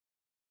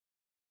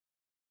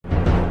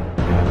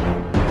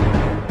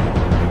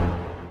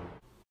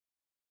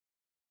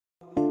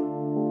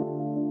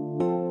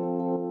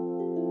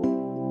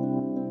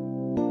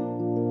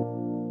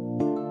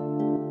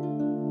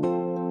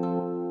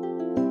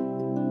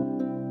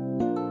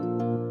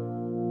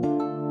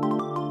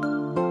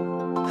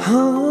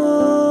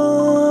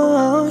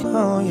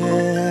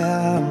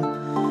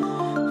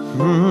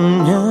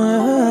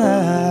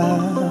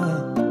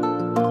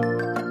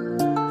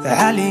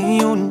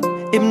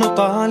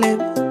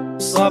طالب.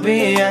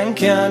 صبيا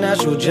كان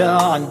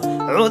شجاعا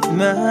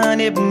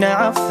عثمان بن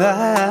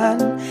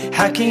عفان،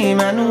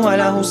 حكيما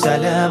وله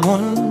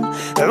سلام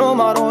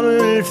عمر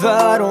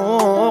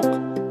الفاروق،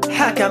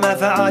 حكم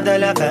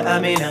فعدل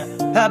فأمن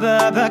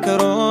أبا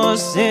بكر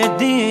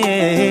الصديق.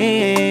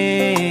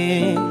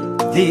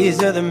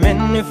 These are the men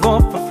who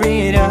fought for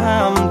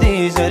freedom.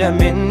 These are the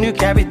men who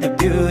carried the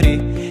beauty,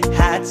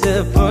 had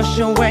to push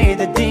away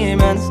the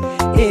demons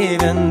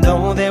even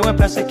though they were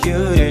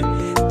persecuted.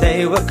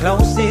 They were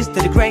closest to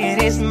the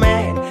greatest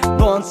man,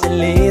 born to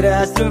lead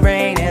us through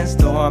rain and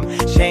storm,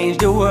 change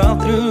the world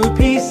through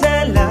peace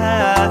and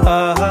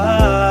love.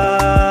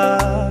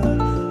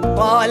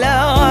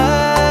 طلع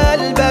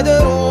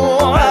البدر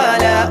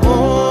على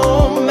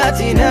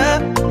أمتنا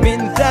من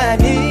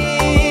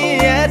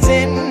ثانية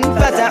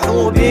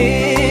فتحوا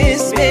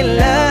بسم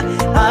الله.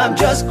 I'm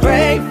just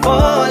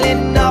grateful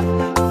enough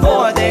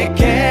for their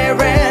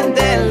care and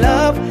their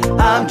love.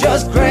 I'm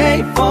just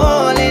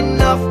grateful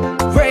enough,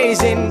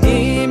 praising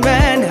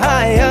إيمان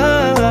high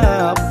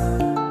up.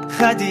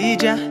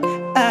 خديجة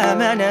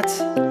آمنت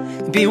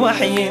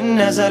بوحي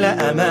نزل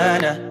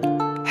أمانة،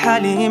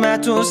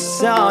 حليمة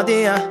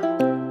السعدية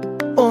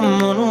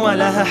أم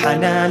ولها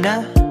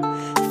حنانة،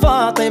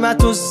 فاطمة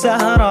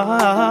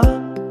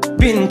الزهراء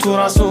بنت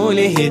رسول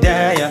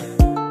هداية،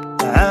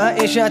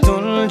 عائشة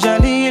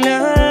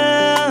الجليلة.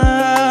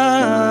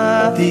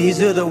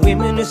 These are the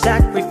women who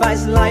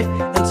sacrificed life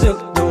and took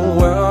the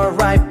world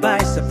right by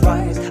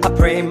surprise. I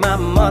pray my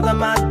mother,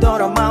 my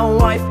daughter, my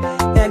wife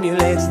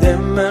emulates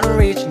them and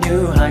reach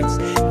new heights.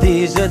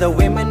 These are the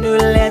women who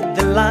led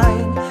the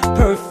line,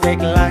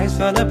 perfect lives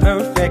for the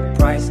perfect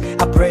price.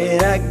 I pray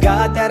to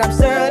God that I'm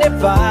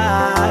certified.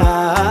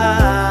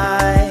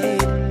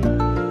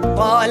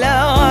 طلع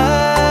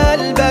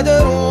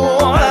البدر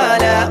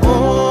على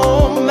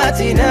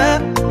أمتنا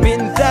من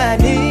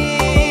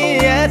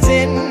ثانية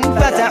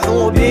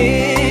فتحوا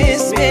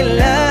بسم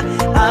الله.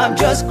 I'm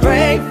just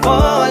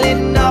grateful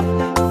enough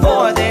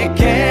for their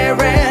care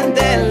and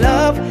their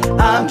love.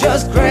 I'm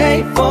just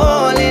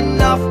grateful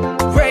enough,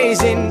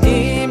 praising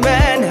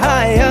إيمان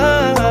high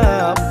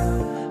up.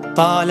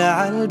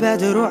 طالع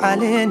البدر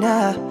علينا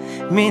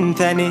من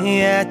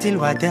ثنيات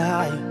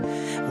الوداع،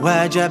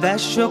 وجب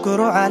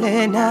الشكر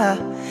علينا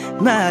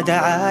ما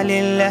دعا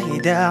لله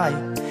داعي.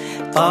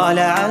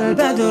 طالع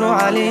البدر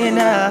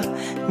علينا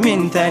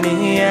من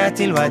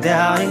ثنيات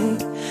الوداع،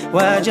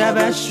 وجب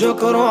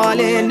الشكر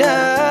علينا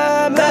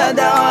ما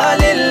دعا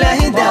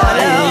لله داعي.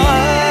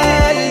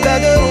 طالع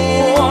البدر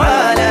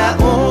على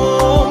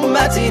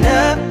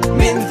أمتنا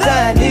من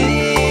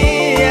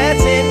ثانية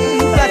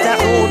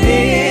فتحوا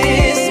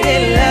بسم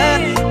الله.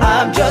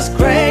 I'm just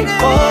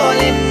grateful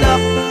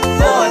enough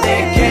for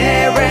their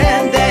care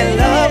and their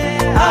love.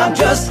 I'm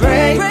just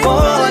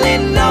grateful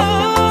enough,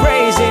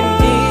 praising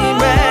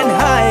Iman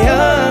high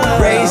up,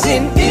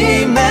 praising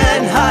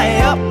Iman high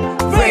up,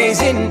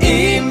 praising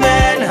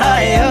Iman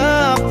high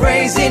up,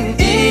 praising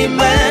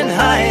Iman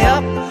high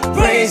up,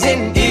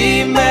 praising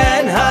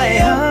Iman high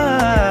up.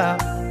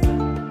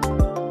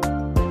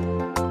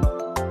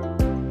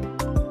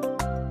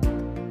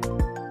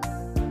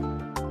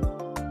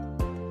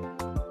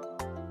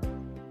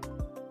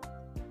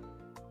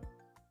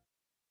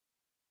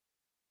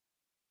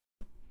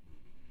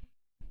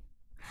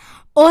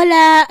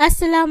 Hola,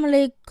 assalamu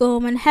alaikum,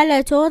 and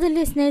hello to all the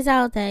listeners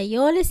out there.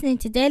 You're listening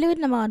to Daily with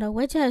Namada,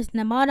 which is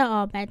Namada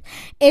Ahmed.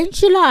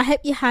 Inshallah, I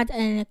hope you had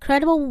an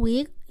incredible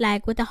week,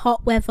 like with the hot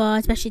weather,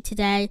 especially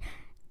today,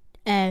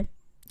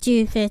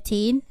 June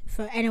 13,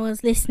 for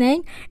anyone's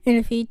listening in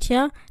the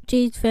future.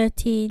 June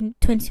 13,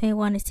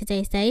 2021 is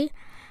today's date.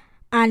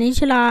 And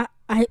inshallah,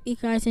 I hope you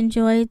guys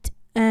enjoyed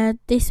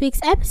this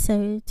week's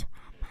episode.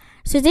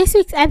 So this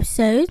week's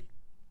episode,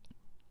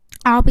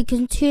 I'll be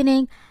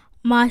continuing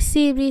my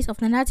series of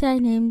the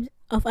 99 Names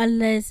of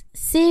Allah's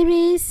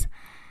series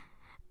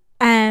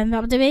that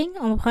I'm doing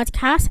on my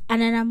podcast,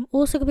 and then I'm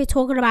also going to be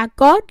talking about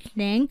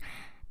gardening.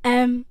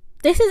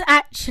 This is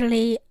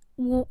actually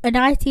an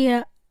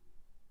idea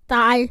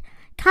that I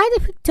kind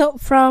of picked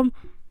up from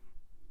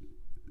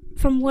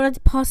one of the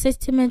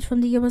participants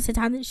from the Human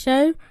Satanic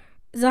show,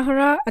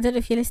 Zahra. I don't know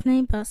if you're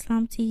listening, but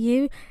salam to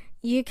you.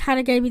 You kind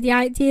of gave me the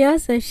idea,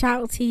 so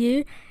shout out to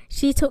you.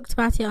 She talked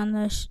about it on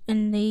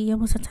in the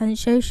Yomo Satanic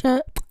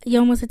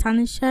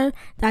show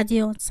that I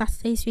do on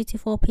Saturdays 3 to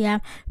 4 p.m,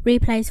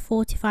 replays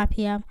 4 to 5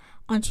 p.m,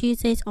 on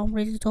Tuesdays on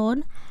Radio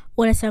Dawn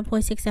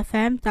 107.6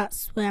 FM.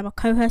 That's where I'm a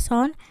co-host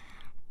on,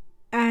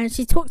 and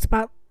she talked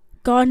about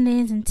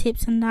gardening and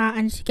tips and that,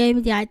 and she gave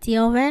me the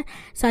idea of it,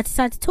 so I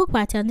decided to talk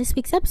about it on this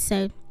week's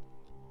episode.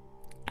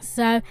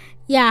 So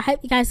yeah, I hope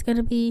you guys are going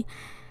to be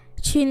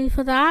tuning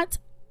for that,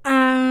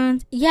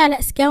 and yeah,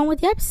 let's get on with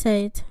the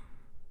episode.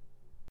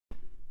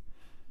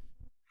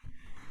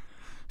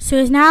 So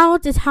it's now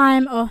the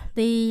time of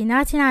the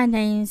 99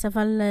 names of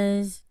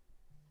Allah's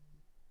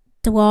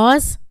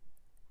du'as.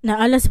 No,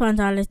 Allah subhanahu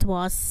wa ta'ala's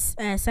du'as.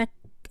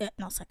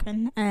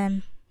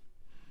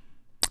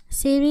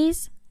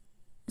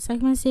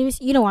 Segment series.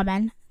 You know what I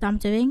meant that I'm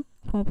doing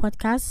for my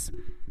podcast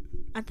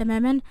at the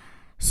moment.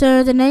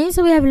 So the names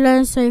that we have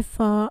learned so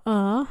far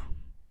are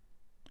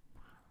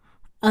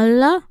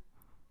Allah,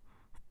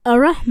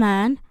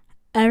 Ar-Rahman,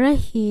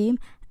 Ar-Rahim,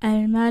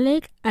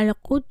 Al-Malik,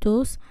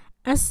 Al-Qudus,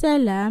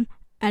 As-Salam,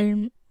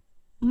 Al-Mu'min,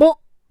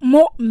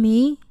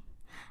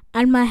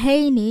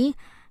 Al-Mahini,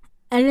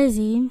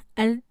 Al-Azim,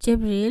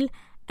 Al-Jibril,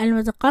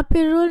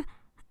 Al-Mutakabbir,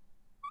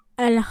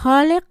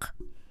 Al-Khaliq,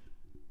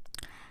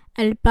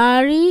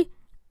 Al-Bari,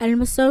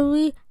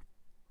 Al-Musawwi,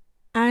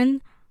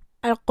 and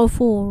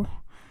Al-Ghafur.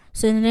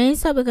 So the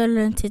names that we're going to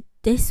learn to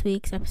this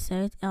week's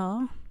episode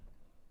are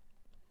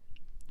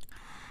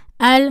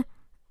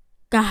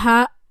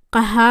Al-Qahar,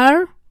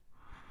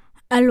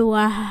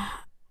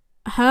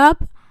 Al-Wahhab,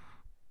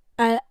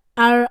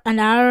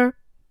 Al-Razzaq.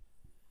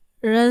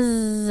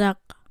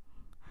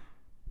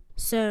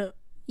 So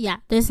yeah,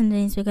 those are the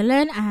names we're going to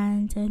learn,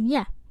 and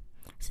yeah.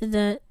 So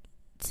the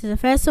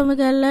first one we're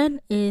going to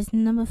learn is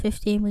number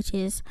 15, which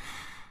is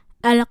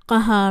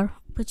Al-Qahar,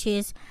 which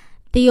is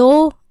the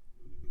all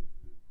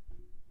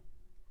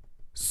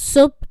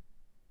substance,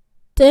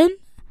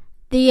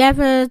 the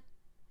ever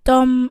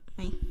domiciliation,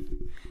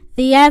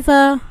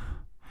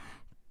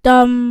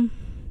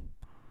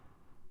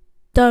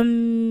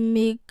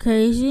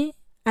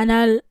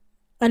 and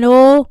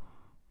all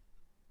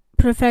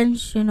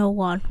professional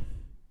one.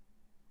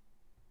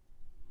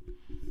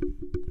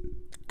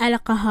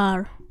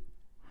 Al-Qahar.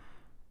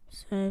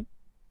 So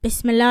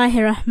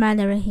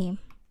Bismillahirrahmanirrahim.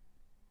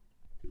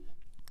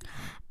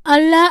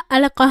 Allah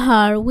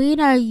Al-Qahar, we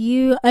know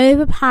you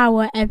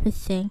overpower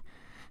everything.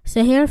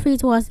 So here are 3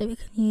 words that we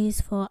can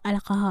use for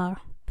Al-Qahar.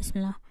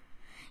 Bismillah.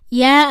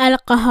 Ya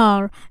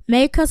Al-Qahar,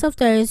 make us of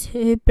those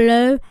who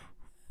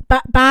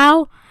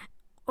bow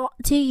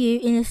to you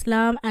in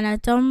Islam and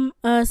adorn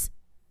us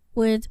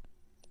with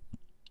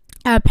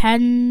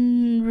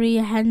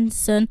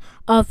apprehension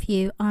of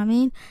you.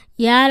 Ameen.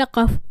 Ya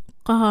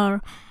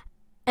Al-Qahar,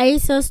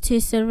 aid us to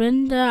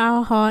surrender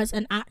our hearts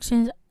and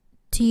actions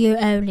to you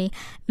only.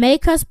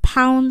 Make us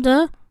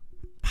ponder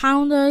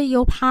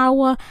your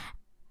power,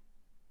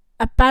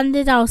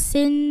 abandon our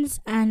sins,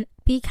 and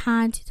be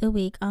kind to the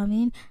weak.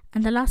 Ameen.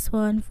 And the last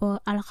one for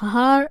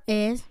Al-Qahar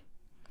is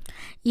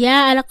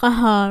Ya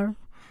Al-Qahar,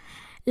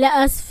 let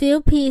us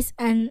feel peace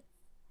and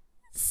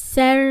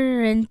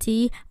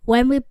serenity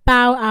when we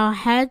bow our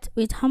head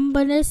with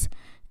humbleness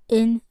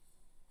in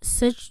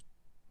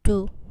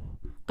sujood.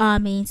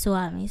 Ameen. So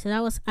Ameen. So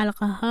that was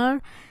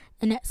Al-Qahar.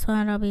 The next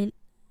one I'll be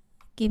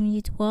giving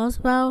you to as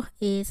well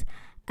is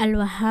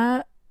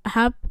Al-Wahhab,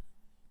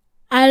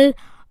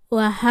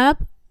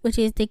 which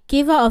is the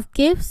giver of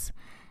gifts,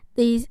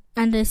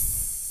 and the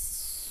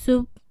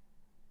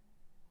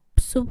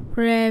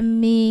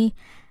supreme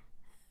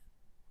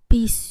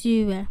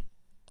bestower.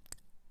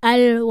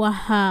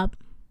 Al-Wahhab.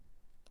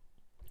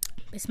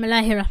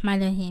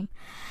 Bismillahirrahmanirrahim.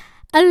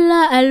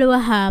 Allah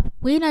Al-Wahhab,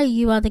 we know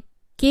you are the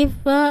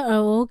giver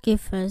of all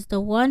givers, the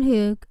one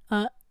who's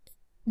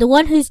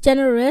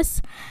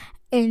generous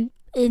in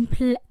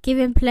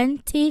giving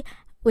plenty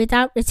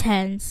without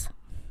returns.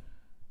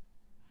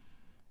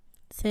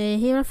 So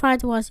here are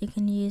 5 words you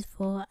can use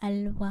for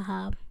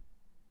Al-Wahhab.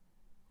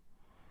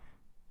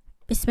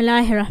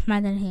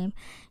 Bismillahirrahmanirrahim.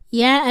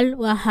 Ya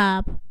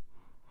Al-Wahhab,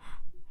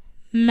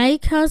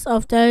 make us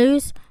of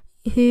those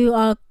who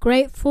are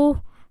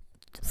grateful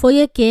for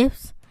your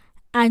gifts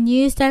and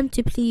use them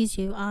to please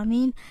you.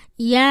 Ameen.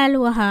 Ya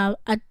Al-Wahhab,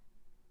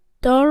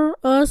 adore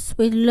us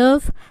with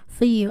love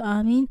for you.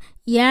 Ameen.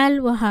 Ya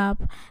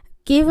Al-Wahhab,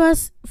 give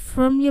us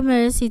from your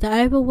mercy that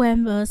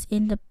overwhelm us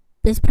in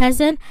this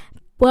present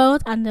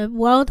world and the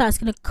world that's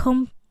going to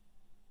come,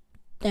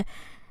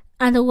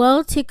 and the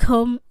world to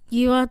come.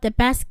 You are the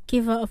best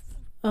giver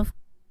of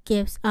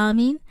gifts.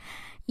 Ameen.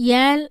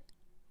 Ya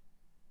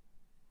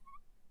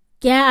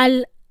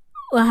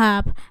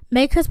Al-Wahhab,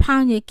 make us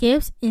pound your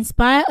gifts,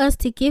 inspire us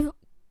to give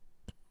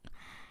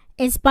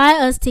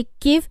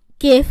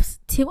gifts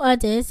to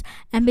others,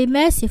 and be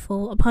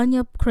merciful upon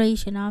your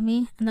creation.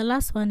 Ameen. And the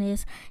last one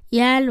is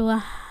Ya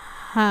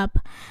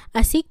Al-Wahhab,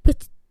 I seek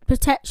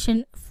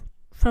protection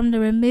from the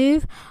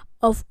remove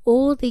of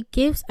all the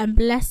gifts and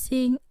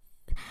blessing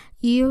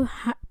you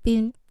have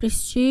been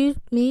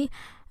bestowed me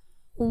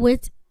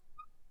with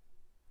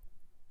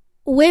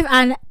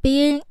and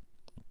being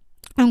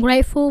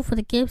ungrateful for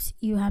the gifts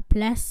you have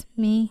blessed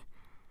me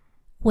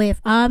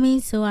with.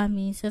 Ameen. So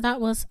Ameen. So that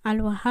was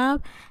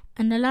Al-Wahhab.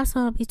 And the last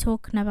one I'll be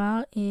talking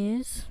about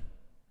is,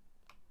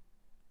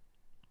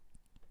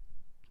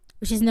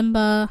 which is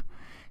number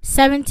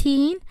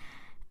 17,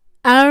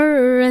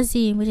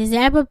 Ar-Razim, which is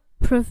ever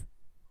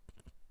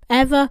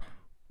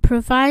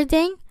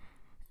providing,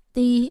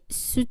 the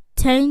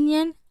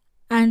Sultanian,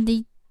 and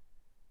the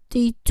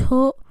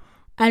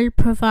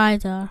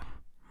Al-Provider.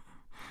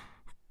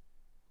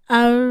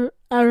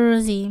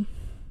 Ar-Razim.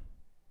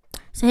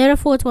 So here are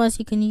 4 words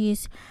you can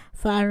use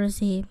for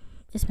Ar-Razim.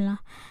 Bismillah.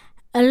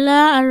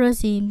 Allah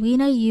Ar-Razim, we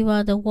know you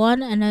are the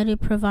one and only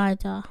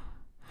provider.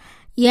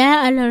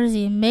 Ya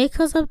Al-Razim, make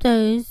us of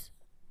those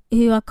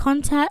who are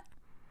contact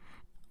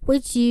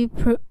which you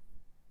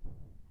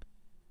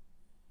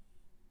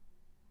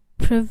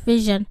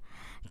provision,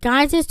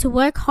 guides us to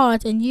work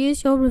hard and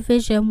use your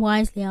revision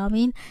wisely.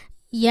 Ameen.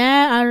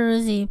 Ya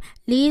Ar-Razim,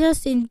 lead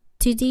us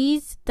into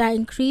deeds that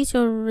increase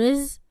your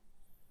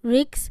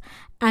risks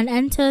and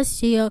enter us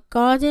to your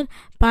garden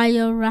by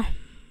your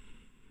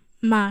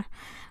rahmah,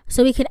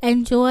 so we can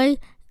enjoy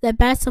the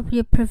best of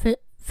your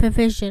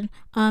provision.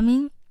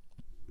 Ameen.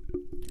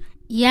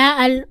 Ya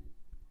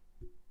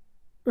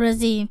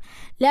Al-Razim,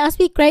 let us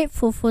be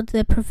grateful for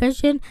the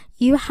provision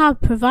you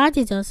have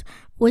provided us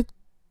with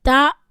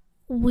that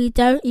we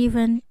don't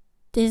even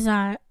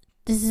deserve.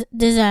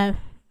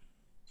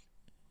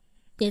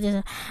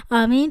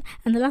 Ameen.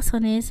 And the last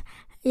one is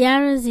Ya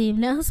Razim,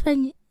 let us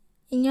spend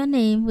in your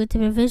name with the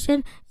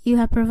provision you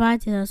have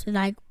provided us with,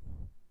 like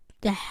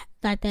the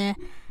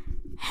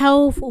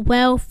health,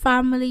 wealth,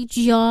 family,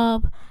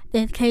 job,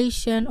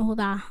 education, all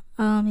that.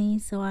 Ameen.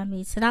 So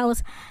that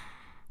was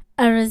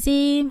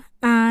Ar-Razim,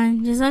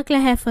 and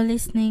Jazakallah khair for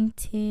listening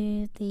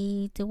to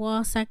the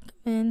dua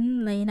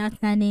segment, laying out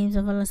the names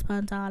of Allah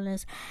subhanahu wa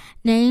ta'ala's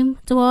name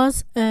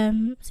duas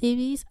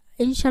series.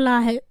 Inshallah,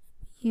 I hope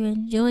you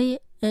enjoy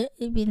it.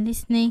 You've been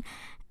listening,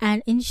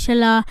 and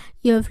inshallah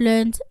you have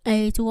learned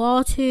a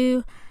dua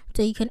too,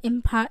 so you can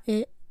impact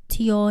it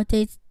to your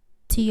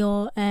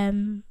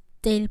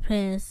daily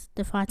prayers,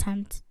 the 5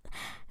 times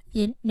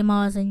your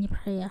namaz and your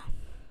prayer.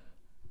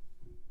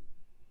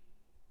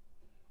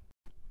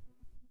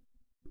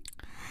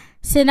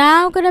 So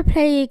now I'm gonna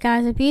play you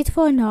guys a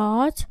beautiful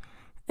note,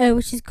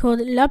 which is called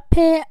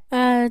Lappe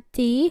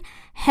Di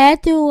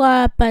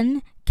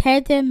Heduaban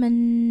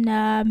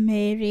Kedemana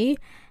Mary,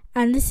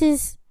 and this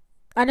is,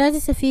 I know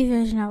there's a few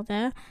versions out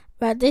there,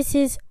 but this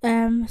is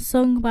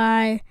sung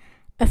by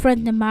a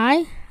friend of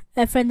mine.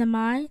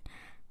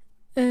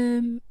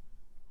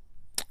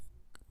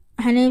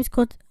 Her name's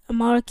called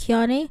Amara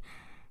Kiani,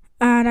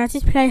 and I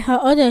did play her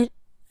other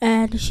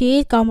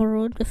Nasheed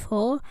Gamarud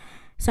before,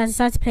 so I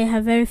decided to play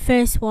her very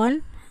first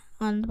one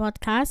on the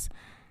podcast.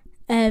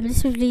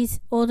 This was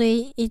released all the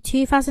way in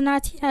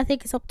 2019, I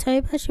think it's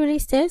October she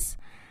released this.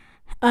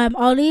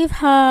 I'll leave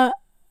the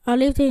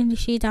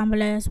Nasheed down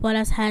below, as well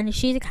as her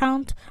Nasheed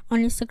account on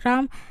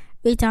Instagram,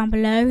 right down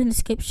below in the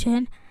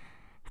description.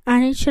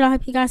 And inshallah, I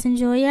hope you guys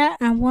enjoy it.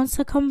 And once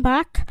I come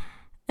back,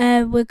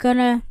 we're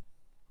gonna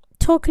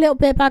talk a little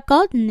bit about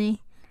gardening.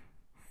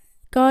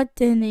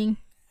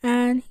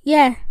 And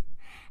yeah,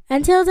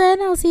 until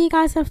then, I'll see you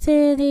guys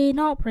after the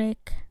night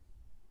break.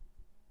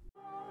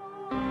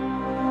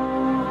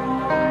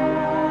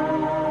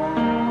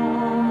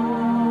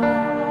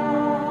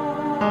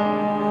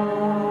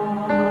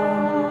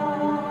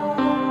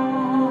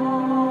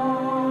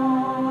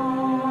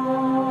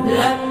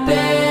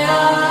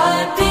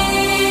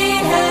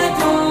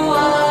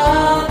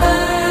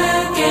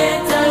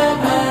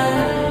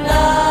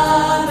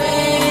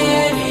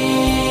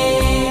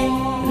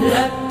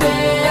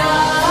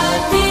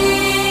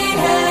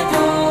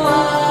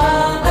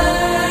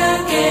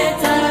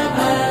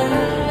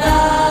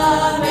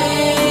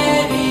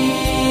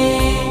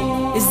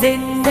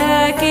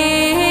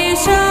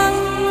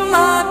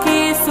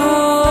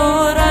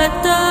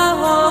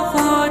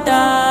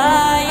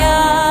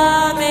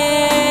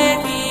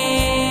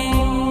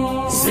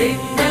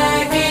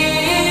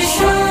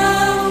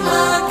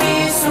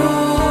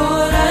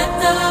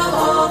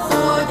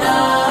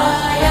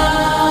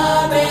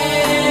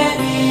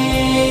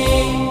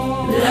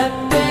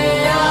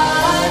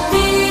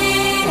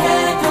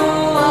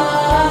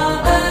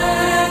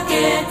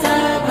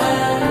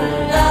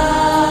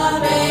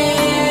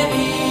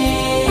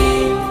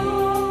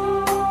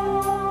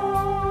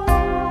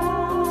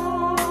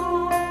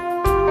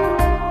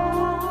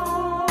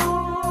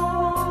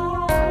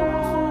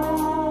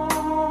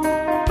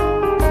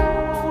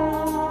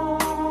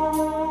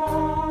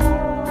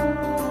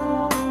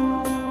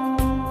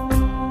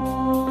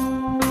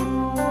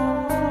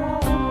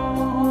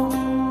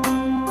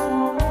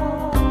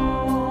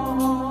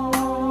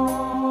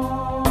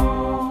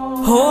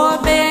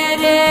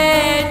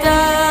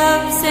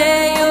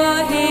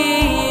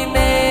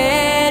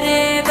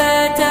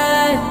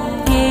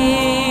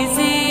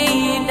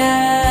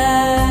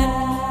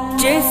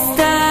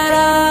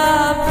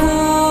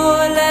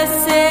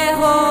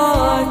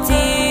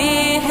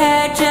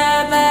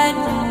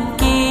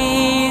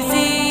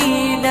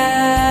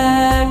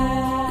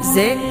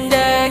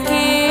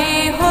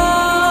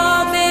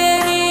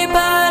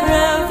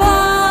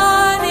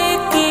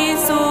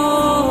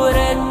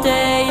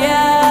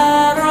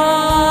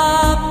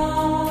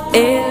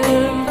 in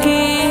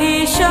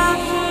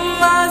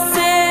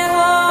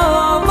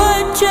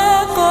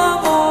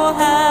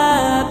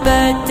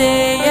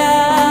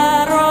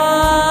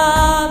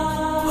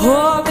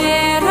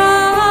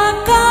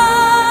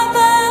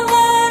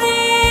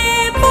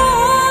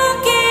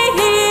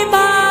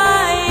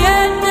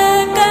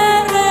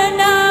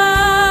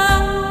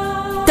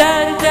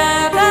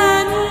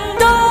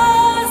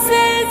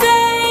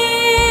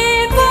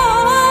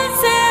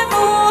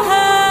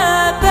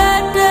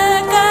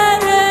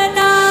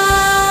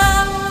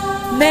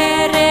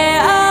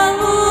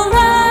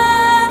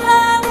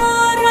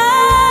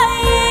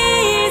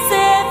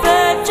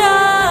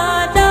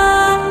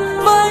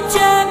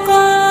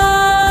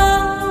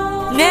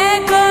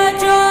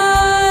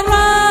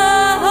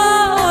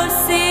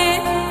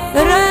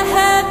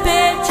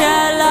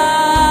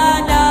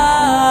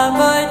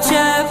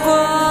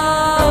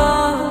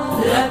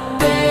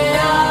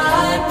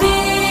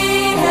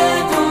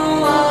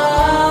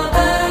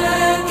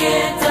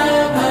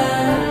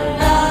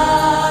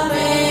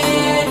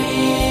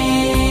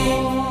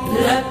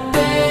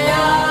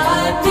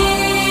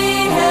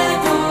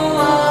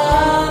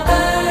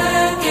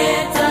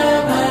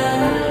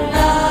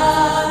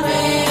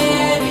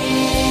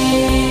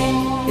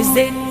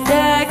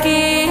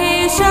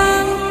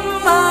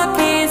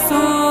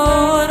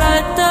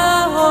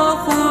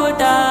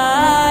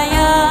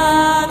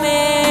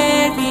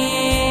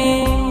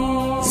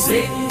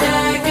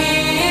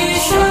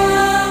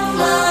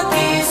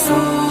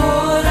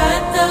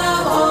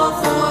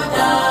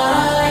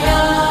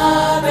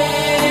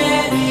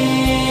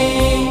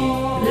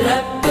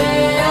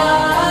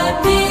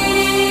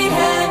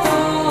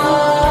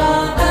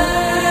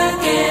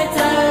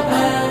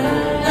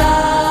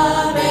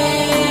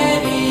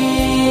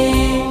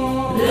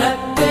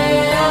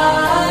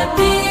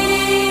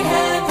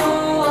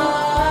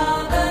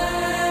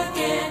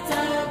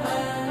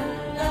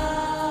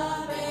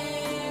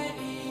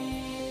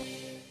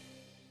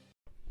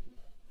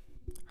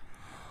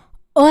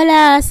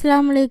Hola,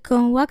 assalamu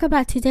alaikum. Welcome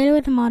back to Daily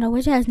with Namana,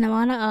 which has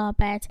Namana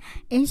Arbet.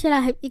 Inshallah,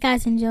 I hope you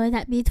guys enjoy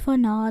that beautiful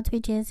note,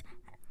 which is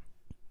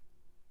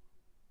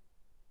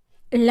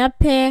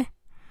Lape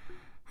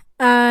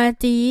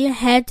Adi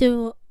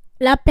Hedu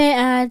Lape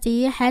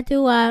Adi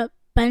Hedu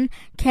Ban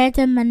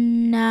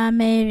Kedamana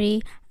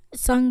Mary,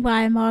 sung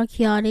by Mark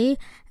Yari.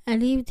 I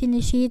leave the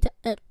nasheed,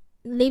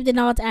 leave the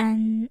note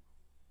and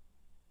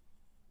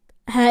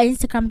her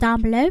Instagram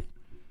down below, in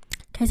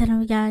case I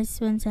know you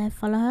guys want to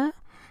follow her.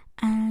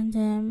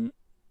 And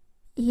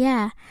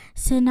yeah,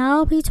 so now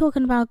I'll be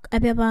talking about a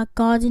bit about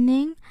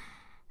gardening.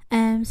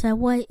 So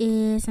what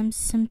is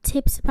some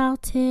tips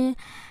about it,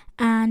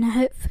 and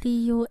hopefully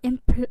you'll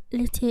implement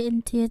it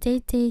into your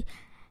day-to-day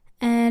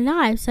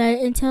life. So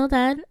until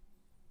then,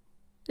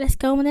 let's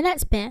go on with the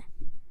next bit.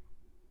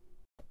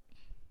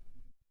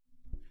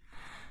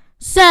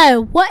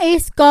 So what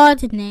is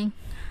gardening?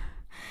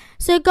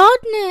 So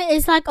gardening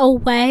is like a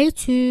way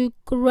to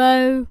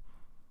grow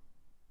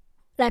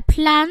like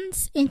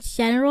plants in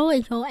general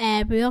in your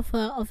area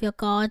of your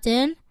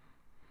garden.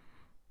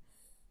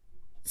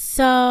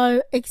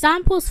 So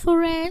examples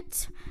for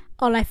it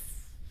are like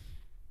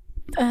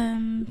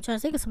trying to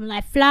think of something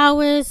like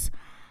flowers,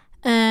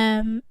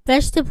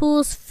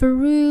 vegetables,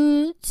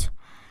 fruit.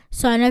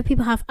 So I know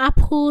people have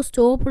apples,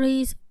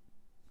 strawberries,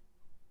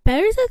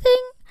 berries.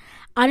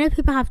 I know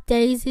people have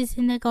daisies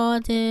in their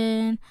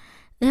garden.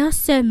 There are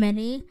so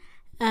many.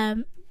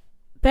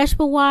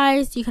 Vegetable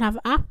wise, you can have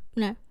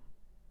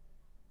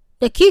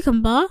the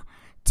cucumber,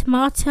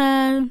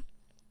 tomato,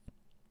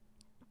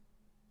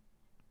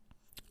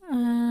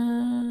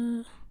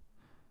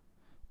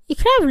 you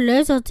can have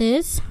loads of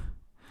this.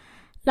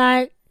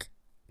 Like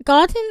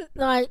garden,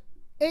 like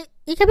it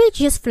can be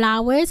just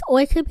flowers, or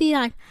it could be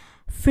like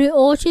fruit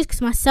orchards. Because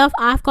myself,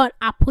 I've got an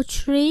apple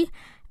tree,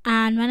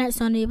 and my next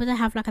door neighbour, they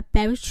have like a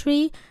berry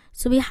tree.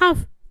 So we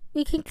can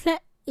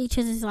collect each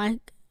other's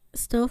like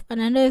stuff. And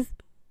I know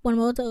one of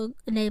my other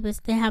neighbours,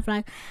 they have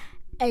like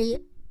a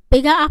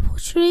bigger apple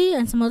tree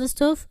and some other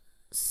stuff.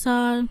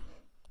 So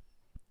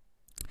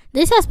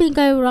this has been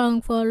going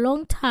wrong for a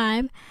long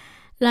time.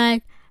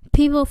 Like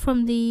people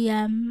from the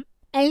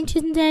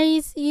ancient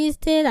days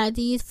used it. Like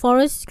they used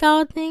forest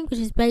gardening,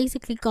 which is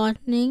basically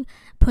gardening,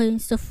 putting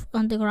stuff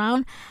on the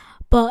ground,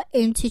 but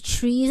into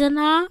trees and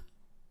that,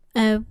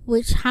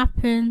 which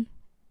happened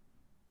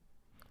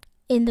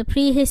in the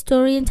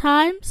prehistoric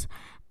times,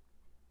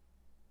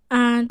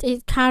 and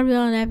it carried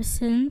on ever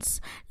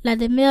since. Like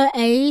the Middle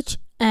Age,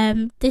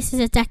 this is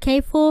a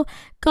decade for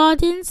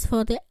gardens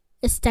for the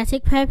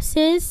aesthetic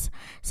purposes.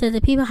 So the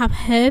people have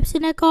herbs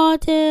in their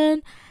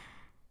garden.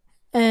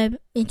 In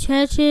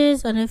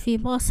churches, I know a few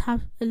mosques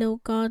have a little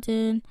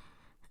garden.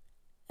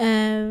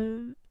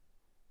 Even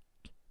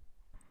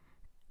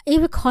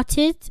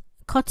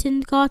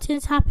cotton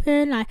gardens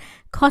happen. Like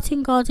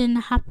cotton garden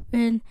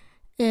happened.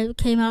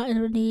 Came out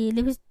in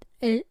the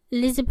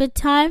Elizabeth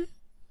time,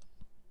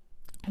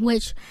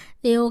 which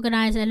they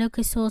organized a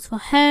local source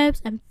for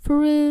herbs and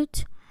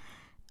fruit.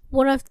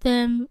 One of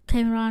them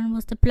came around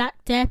was the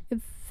Black Death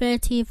in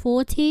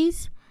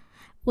 1340s,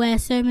 where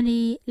so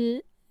many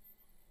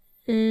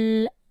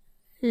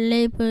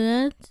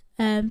labourers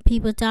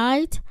people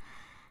died,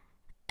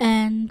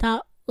 and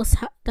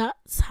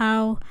that's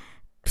how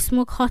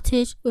small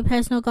cottage with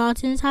personal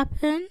gardens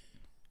happened.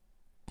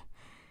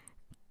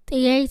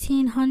 The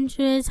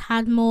 1800s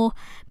had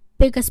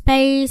bigger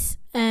space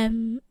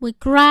with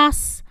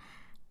grass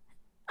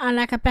and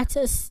like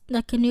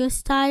a new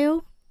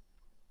style.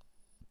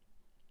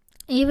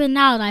 Even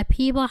now, like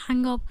people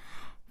hang up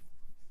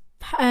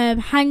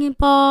hanging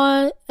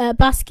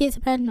baskets,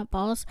 not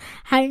balls,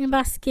 hanging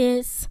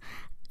baskets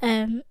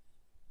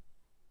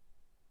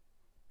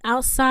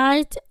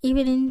outside.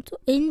 Even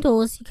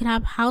indoors, you can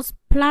have house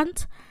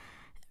plant,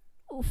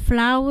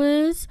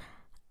 flowers.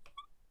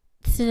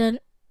 So the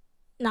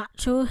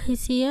natural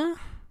is here.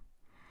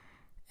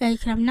 You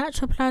can have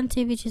natural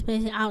planting, which is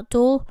basically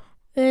outdoor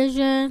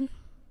version.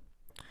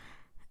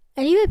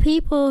 And even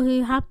people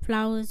who have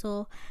flowers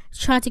or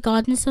try to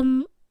garden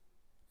some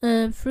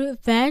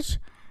fruit, veg,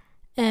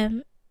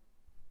 can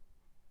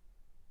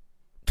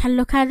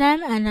look at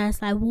them and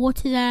just like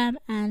water them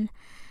and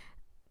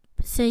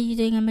say you're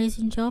doing an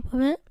amazing job of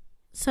it.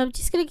 So I'm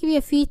just gonna give you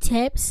a few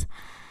tips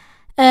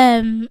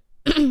on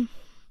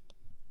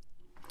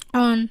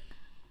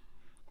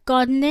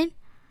gardening.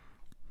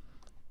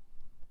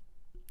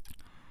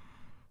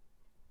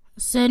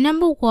 So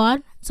number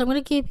one, so I'm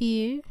gonna give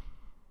you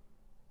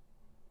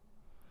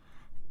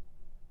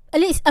at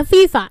least a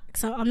few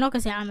facts. So I'm not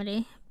gonna say how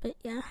many, but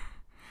yeah.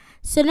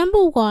 So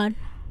number one,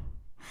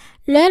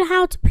 learn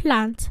how to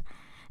plant.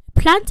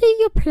 Planting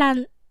your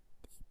plant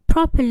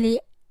properly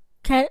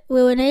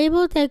will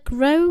enable them to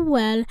grow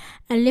well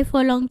and live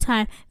for a long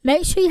time.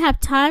 Make sure you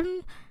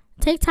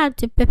take time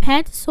to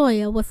prepare the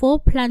soil before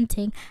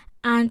planting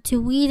and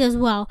to weed as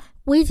well.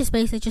 Weed is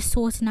basically just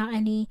sorting out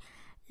any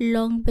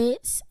long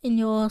bits in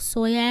your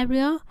soil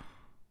area.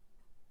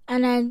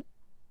 And then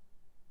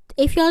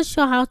if you're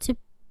unsure how to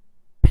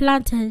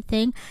plant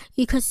anything,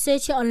 you can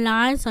search it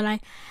online. So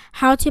like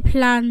how to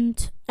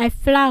plant a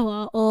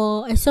flower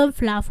or a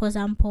sunflower, for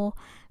example.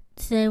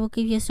 So they will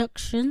give you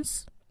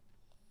instructions.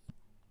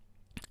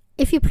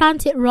 If you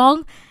plant it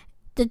wrong,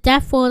 the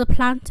death for the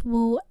plant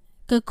will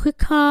go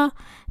quicker,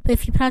 but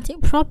if you plant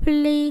it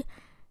properly,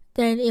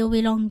 then it will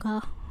be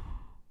longer.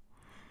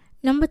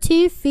 Number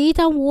 2, feed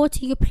and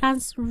water your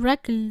plants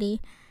regularly.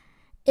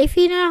 If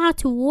you know how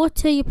to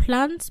water your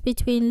plants,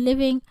 between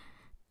knowing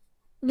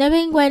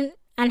when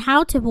and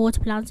how to water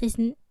plants is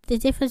the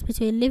difference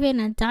between living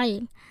and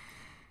dying.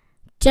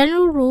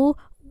 General rule: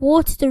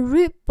 water the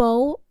root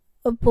ball,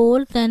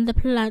 then the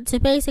plant. So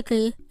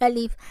basically, a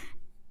leaf.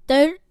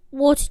 Don't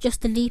water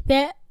just the leaf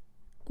bit.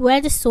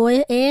 Where the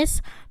soil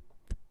is,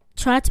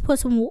 try to put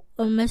some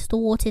most of the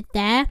water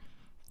there,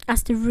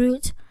 as the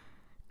root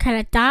can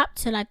adapt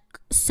to like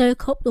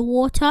soak up the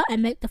water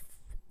and make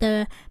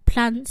the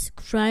plants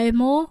grow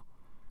more.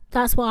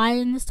 That's what I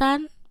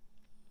understand.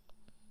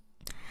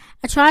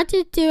 I try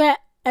to do it.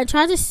 I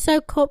try to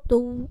soak up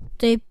the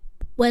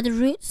where the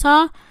roots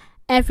are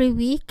every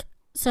week.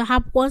 So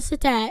have once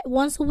a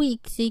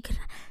week.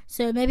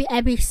 So maybe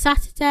every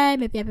Saturday,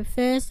 maybe every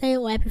Thursday,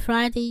 or every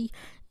Friday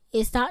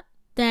is that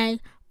day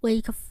where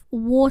you can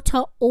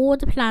water all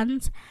the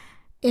plants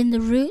in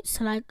the roots,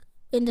 so like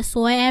in the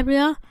soil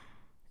area.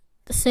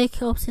 Soak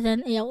it up, so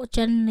then it will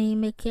generally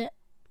makes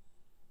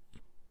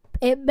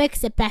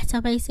it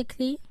better,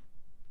 basically.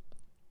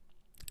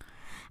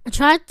 I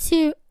tried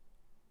to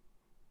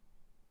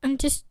in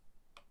terms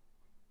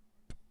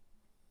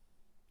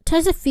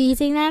of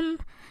feeding them.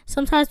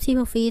 Sometimes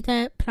people feed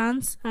their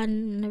plants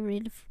and never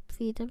really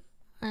feed them.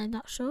 I'm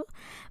not sure,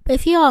 but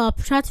if you are,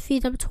 try to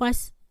feed them try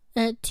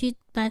to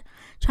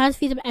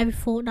feed them every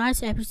fortnight,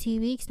 so every 2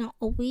 weeks, not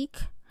a week,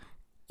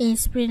 in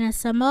spring and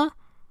summer.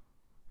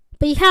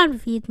 But you can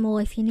feed more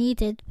if you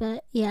need it,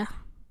 but yeah.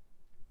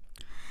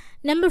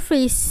 Number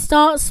 3,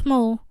 start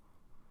small.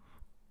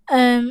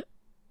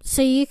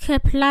 So you can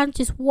plant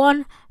just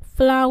one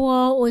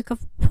flower, or you can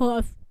put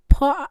a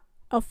pot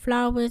of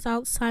flowers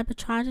outside, but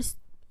try to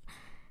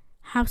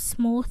have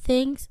small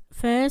things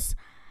first,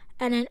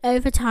 and then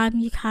over time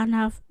you can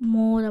have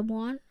more than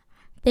one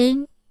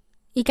thing.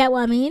 You get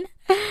what I mean?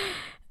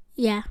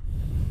 Yeah.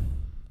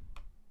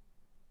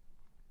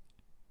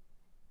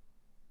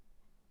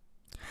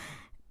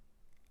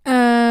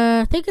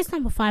 I think it's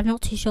number 5,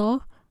 not too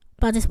sure,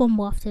 but there's one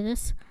more after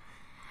this.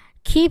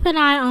 Keep an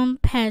eye on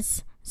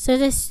pests. So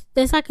there's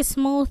like a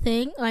small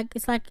thing, like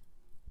it's like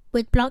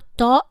with black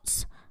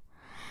dots.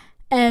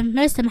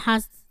 Most of them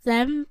has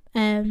them.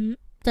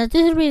 That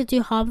doesn't really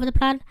do harm for the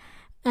plant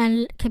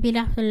and can be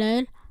left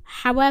alone.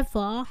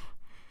 However,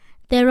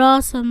 there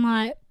are some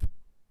like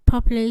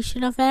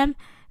population of them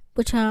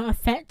which are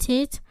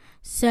affected,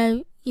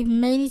 so you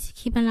may need to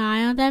keep an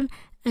eye on them,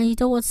 and you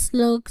don't want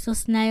slugs or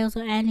snails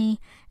or any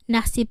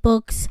nasty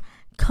bugs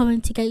coming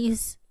to get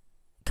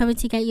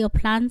your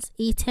plants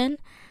eaten.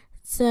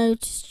 So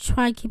just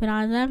try and keep an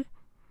eye on them.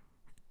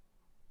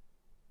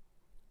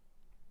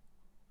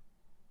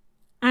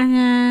 And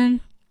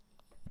then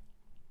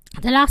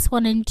the last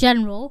one in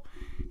general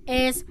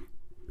is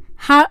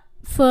like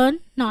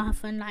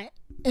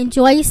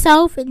enjoy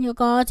yourself in your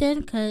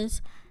garden,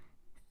 because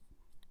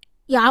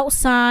you're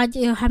outside,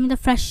 you're having the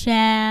fresh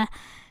air,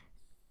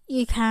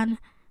 you can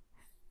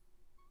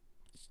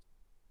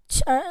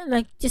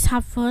just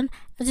have fun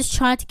and just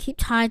try to keep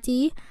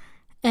tidy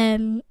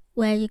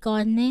where you're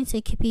gardening. So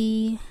it could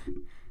be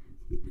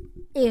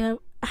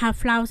have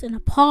flowers in a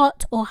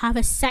pot, or have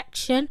a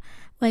section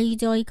where you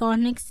do your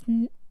gardening.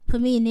 For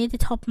me, near the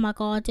top of my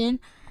garden,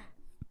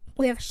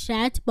 we have a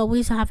shed, but we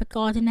also have a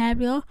garden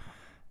area.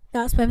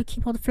 That's where we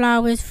keep all the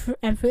flowers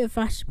and fruit and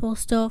vegetable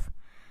stuff,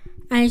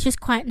 and it's just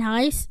quite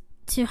nice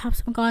to have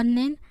some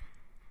gardening.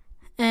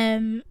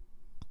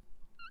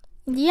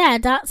 Yeah,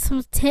 that's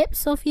some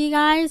tips of you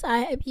guys.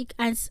 I hope you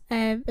guys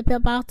a bit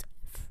about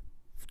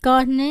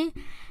gardening.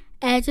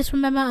 Just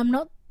remember, I'm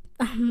not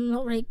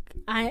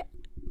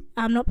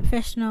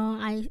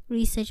professional. I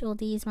research all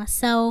these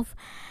myself.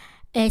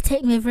 It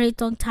takes me a very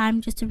long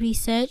time just to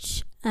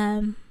research.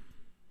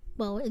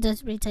 Well, it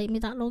doesn't really take me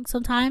that long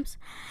sometimes,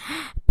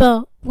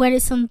 but when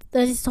it's on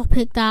this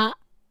topic that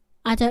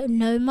I don't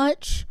know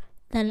much,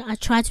 then I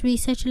try to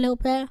research a little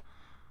bit.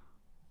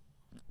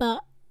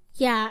 But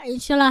yeah,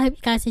 inshallah, I hope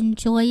you guys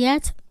enjoy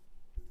it.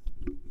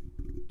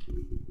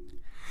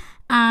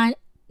 And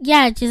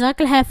yeah,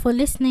 Jazakallah for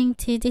listening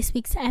to this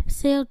week's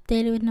episode of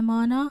Daily with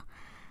Namana,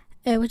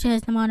 which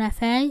is Namana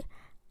FA.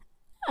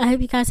 I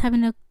hope you guys have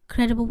an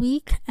incredible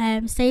week.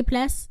 Stay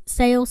blessed,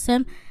 stay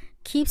awesome,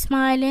 keep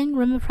smiling.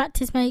 Remember,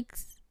 practice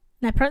makes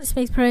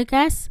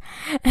progress.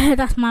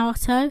 That's my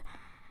motto.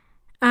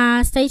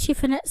 Stay tuned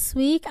for next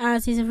week,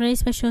 as is a very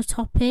special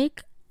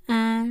topic.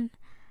 And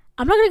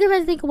I'm not going to give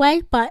anything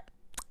away, but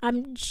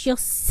I'm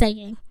just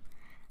saying.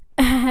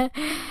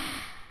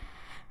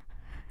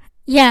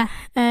 Yeah,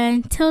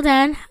 until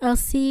then, I'll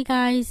see you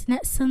guys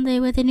next Sunday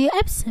with a new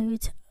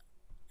episode.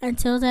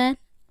 Until then,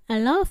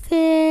 Allah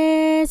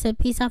Hafiz, and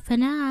peace out for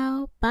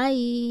now.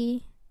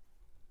 Bye.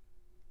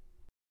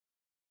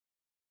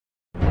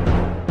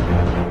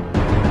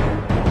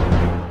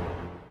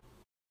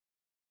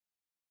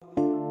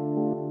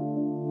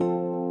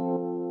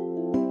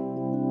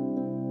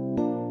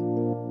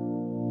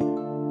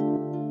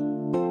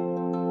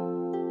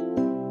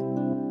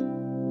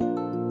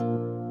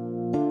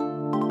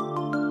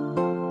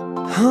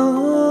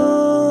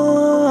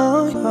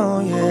 Oh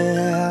yeah.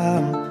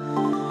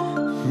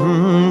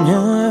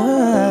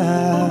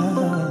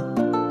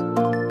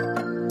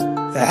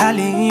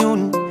 علي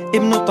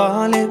ابن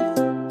طالب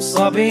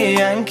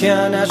صبيا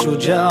كان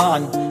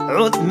شجاعا،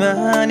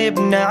 عثمان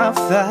بن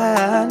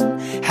عفان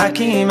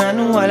حكيما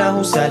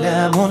وله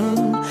سلام،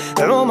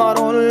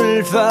 عمر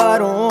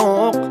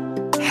الفاروق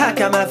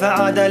حكم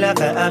فعدل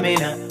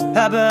فأمن،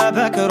 أبا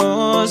بكر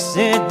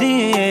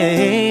الصديق.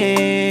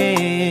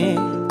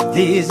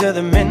 These are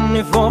the men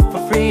who fought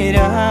for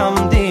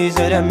freedom. These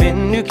are the men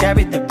who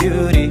carried the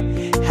beauty,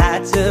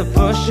 had to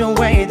push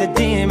away the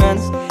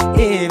demons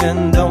even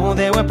though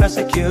they were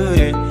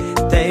persecuted.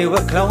 They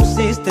were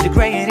closest to the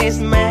greatest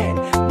man,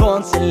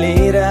 born to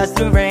lead us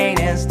through rain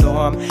and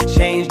storm,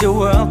 change the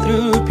world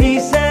through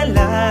peace and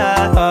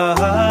love.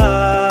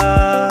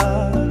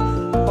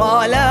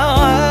 طلع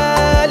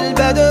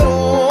البدر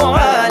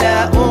على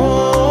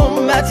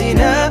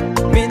أمتنا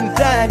من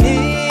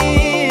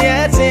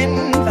ثانية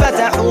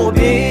فتحوا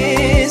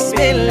بسم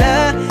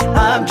الله.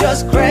 I'm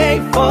just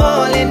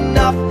grateful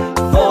enough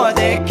for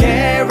their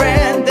care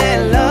and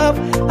their love.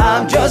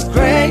 I'm just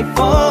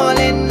grateful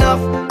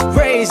enough,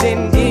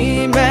 praising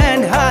إيمان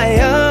high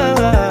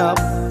up.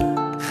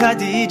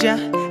 خديجة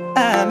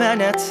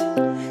آمنت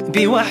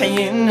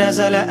بوحي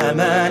نزل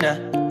أمانة،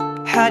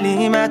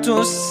 حليمة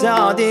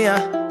السعدية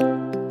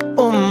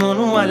أم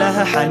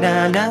ولها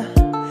حنانة،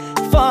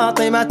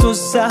 فاطمة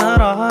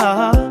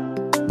الزهراء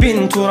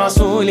بنت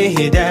رسول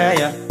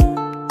هداية،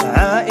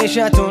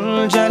 عائشة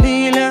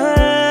الجليلة.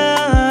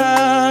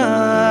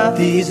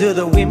 These are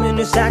the women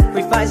who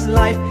sacrificed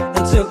life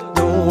and took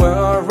the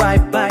world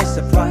right by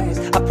surprise.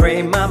 I pray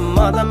my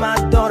mother, my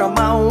daughter,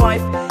 my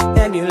wife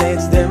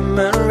emulates them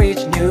and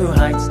reach new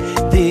heights.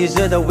 These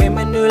are the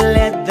women who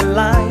led the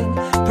line,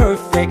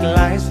 perfect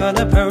lives for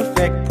the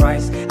perfect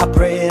price. I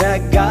pray to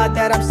God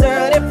that I'm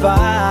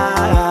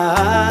certified.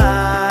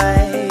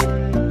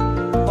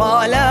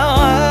 طلع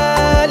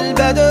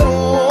البدر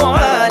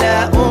على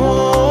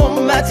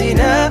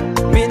أمتنا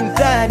من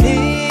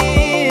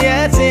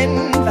ثانية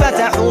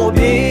فتحوا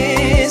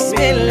بسم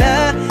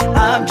الله.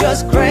 I'm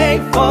just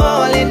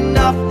grateful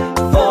enough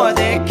for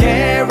their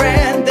care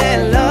and their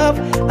love.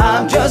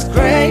 I'm just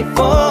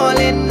grateful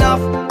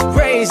enough,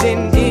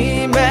 praising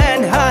إيمان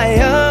high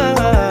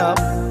up.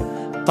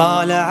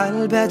 طالع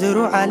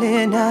البدر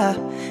علينا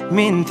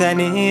من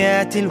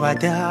ثنيات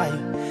الوداع،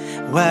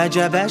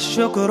 وجب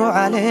الشكر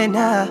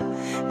علينا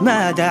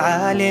ما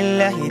دعا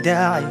لله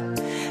داعي.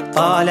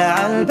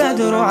 طالع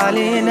البدر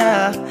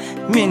علينا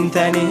من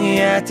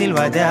ثنيات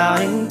الوداع،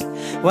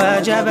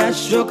 وجب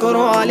الشكر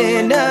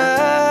علينا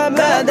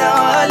ما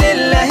دعا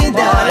لله داعي.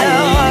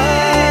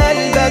 طالع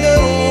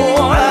البدر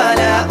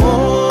على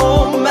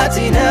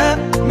أمتنا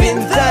من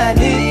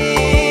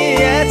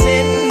ثانية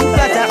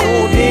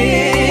فتحوا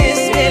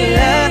بسم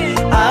الله.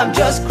 I'm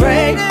just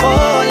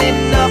grateful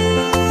enough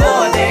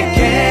for their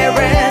care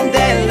and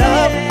their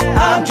love.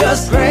 I'm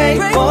just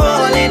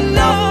grateful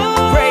enough,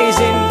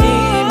 praising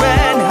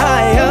Iman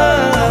high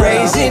up,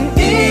 praising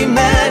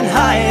Iman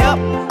high up,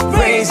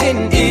 praising